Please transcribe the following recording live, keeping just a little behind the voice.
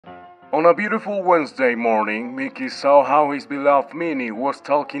On a beautiful Wednesday morning, Mickey saw how his beloved Minnie was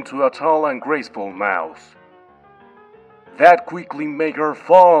talking to a tall and graceful mouse. That quickly made her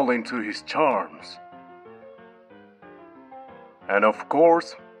fall into his charms. And of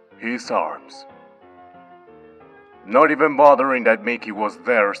course, his arms. Not even bothering that Mickey was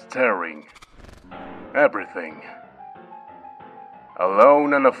there staring. Everything.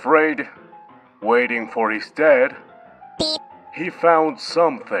 Alone and afraid, waiting for his dad, he found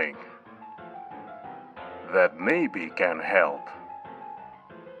something that maybe can help.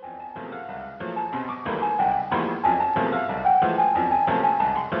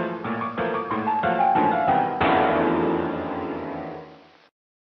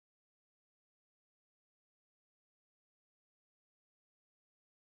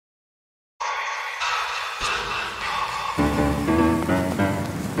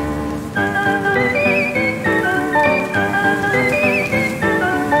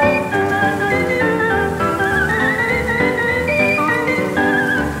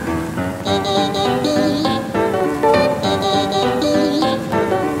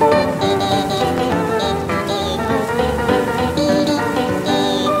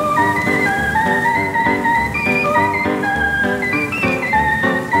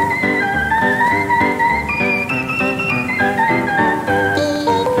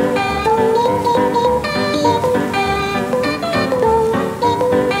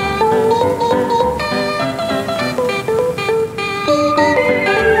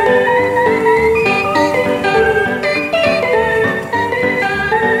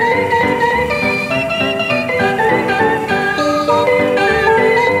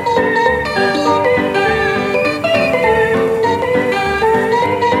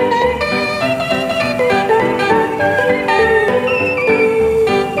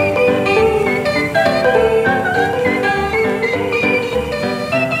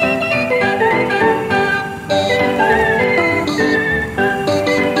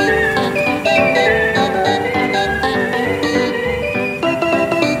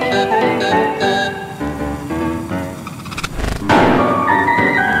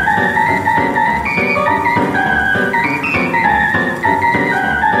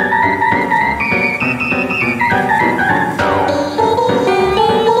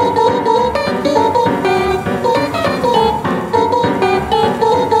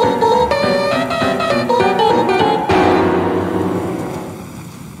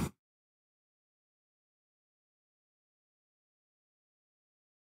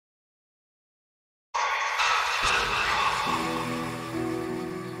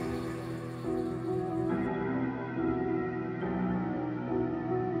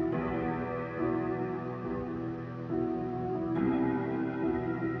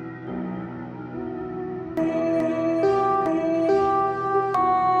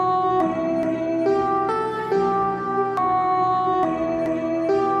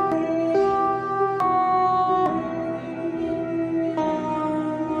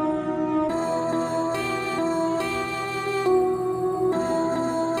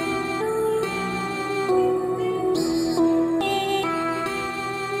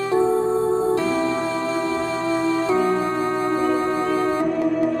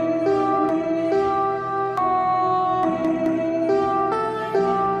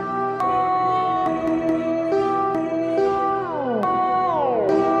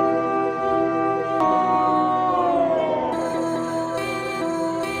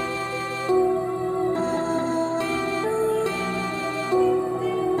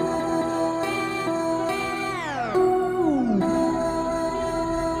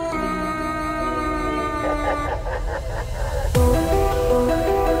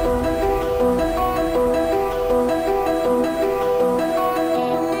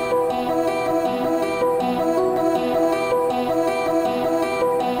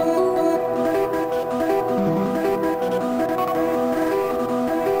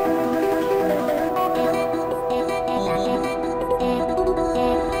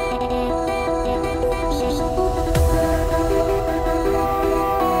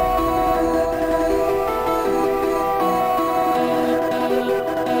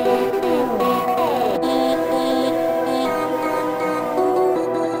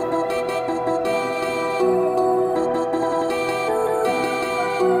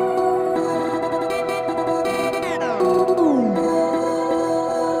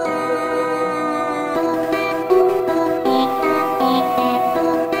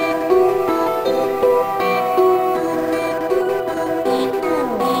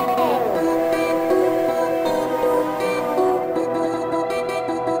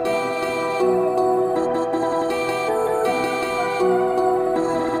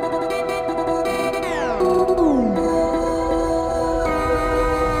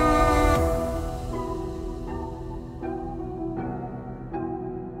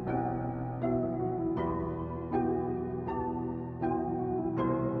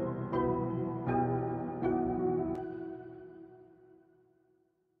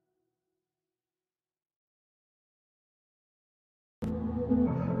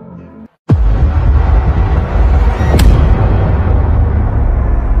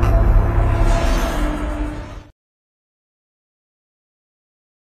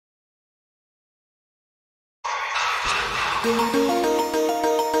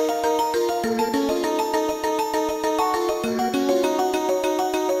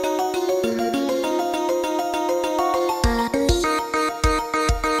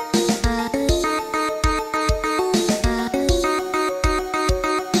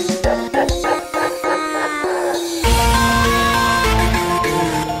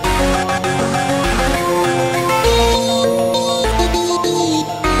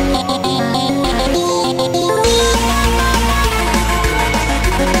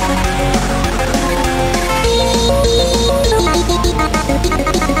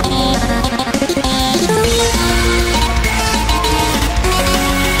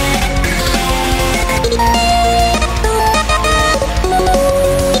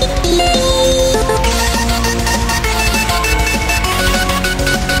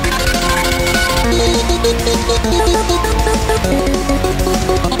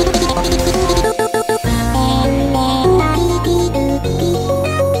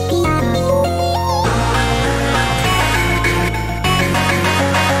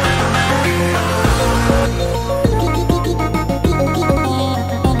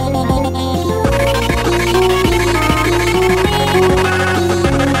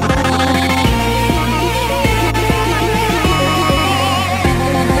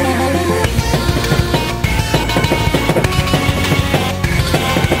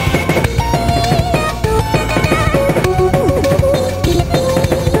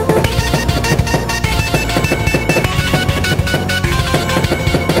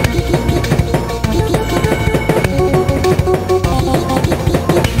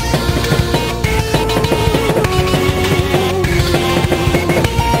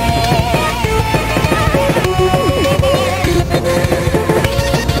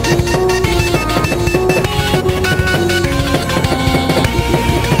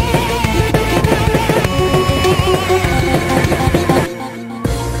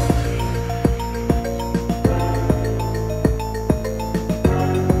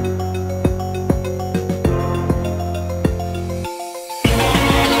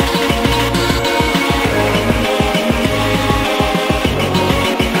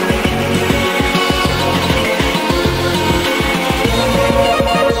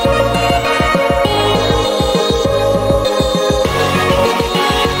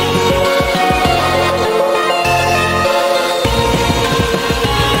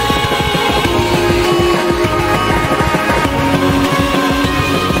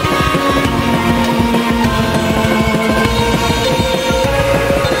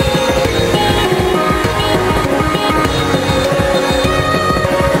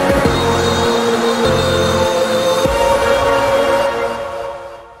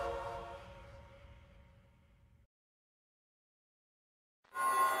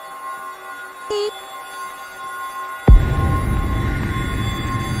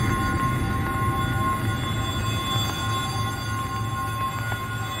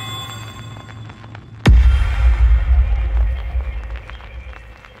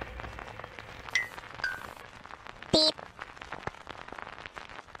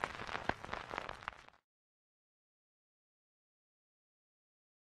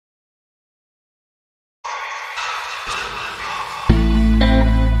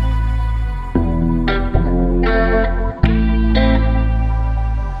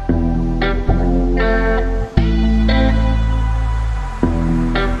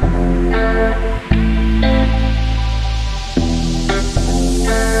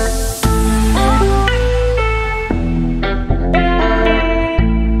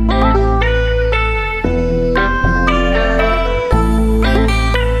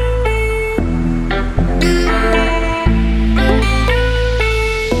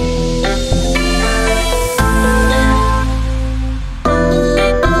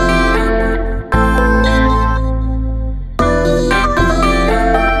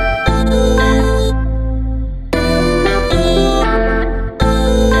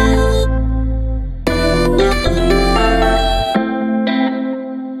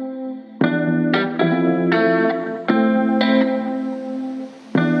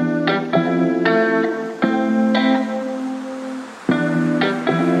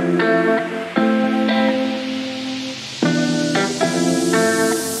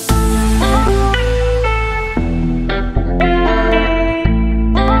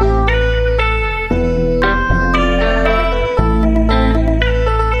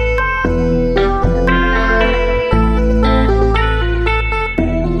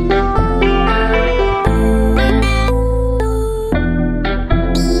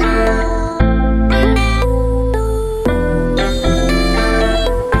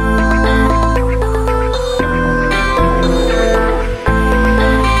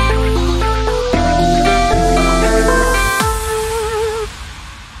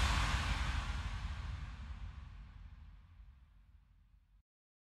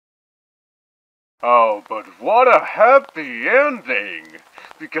 Oh, but what a happy ending!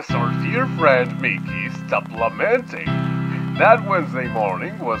 Because our dear friend Mickey stopped lamenting. That Wednesday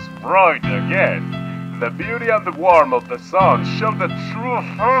morning was bright again. The beauty and the warmth of the sun showed the true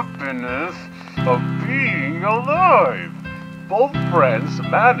happiness of being alive. Both friends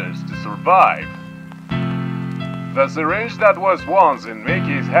managed to survive. The syringe that was once in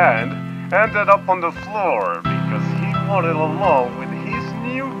Mickey's hand ended up on the floor because he wanted along with his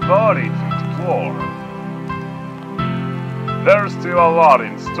new body to explore. There's still a lot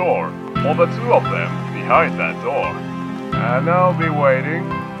in store for the two of them behind that door, and I'll be waiting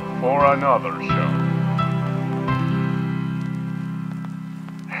for another show.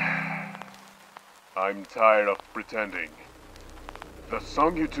 I'm tired of pretending. The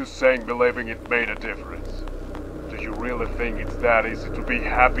song you two sang believing it made a difference. Do you really think it's that easy to be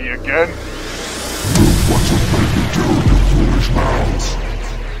happy again?